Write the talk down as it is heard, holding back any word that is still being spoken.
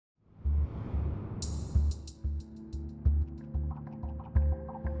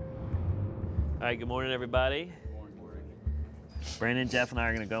All right, good morning, everybody. Good morning. Brandon, Jeff, and I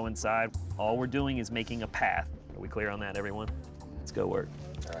are gonna go inside. All we're doing is making a path. Are we clear on that, everyone? Let's go work.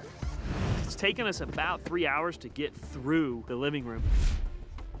 All right. It's taken us about 3 hours to get through the living room.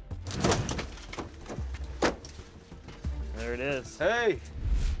 There it is. Hey!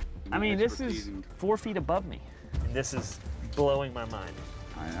 I mean, this is 4 feet above me. And this is blowing my mind.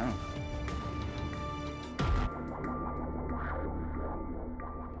 I know.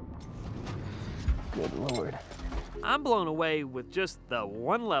 Good Lord. I'm blown away with just the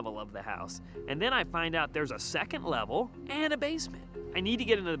one level of the house. And then I find out there's a second level and a basement. I need to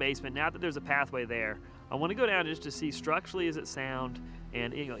get into the basement now that there's a pathway there. I want to go down just to see structurally is it sound,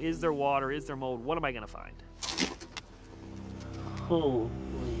 and is there water, is there mold, what am I gonna find? Holy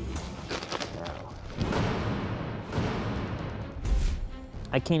cow.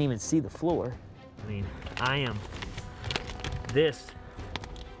 I can't even see the floor. I mean, this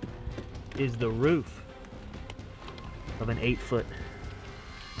is the roof of an 8-foot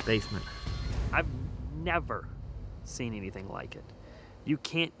basement. I've never seen anything like it. You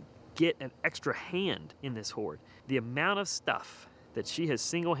can't get an extra hand in this hoard. The amount of stuff that she has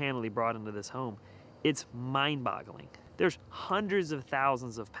single-handedly brought into this home, it's mind-boggling. There's hundreds of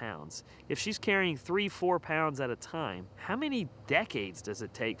thousands of pounds. If she's carrying 3-4 pounds at a time, how many decades does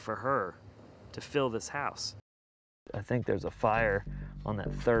it take for her to fill this house? I think there's a fire on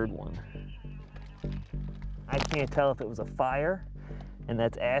that third one. I can't tell if it was a fire and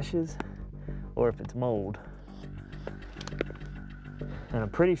that's ashes or if it's mold. And I'm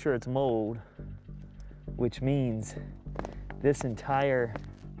pretty sure it's mold, which means this entire,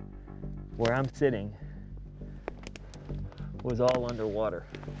 where I'm sitting, was all underwater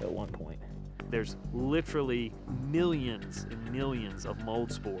at one point. There's literally millions and millions of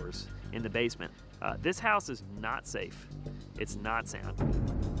mold spores in the basement. This house is not safe. It's not sound.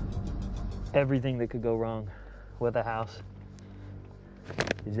 Everything that could go wrong with a house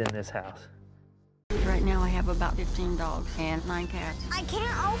is in this house. Right now I have about 15 dogs and 9 cats. I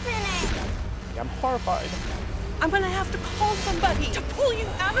can't open it. I'm horrified. I'm gonna have to call somebody to pull you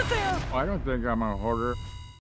out of there. I don't think I'm a hoarder.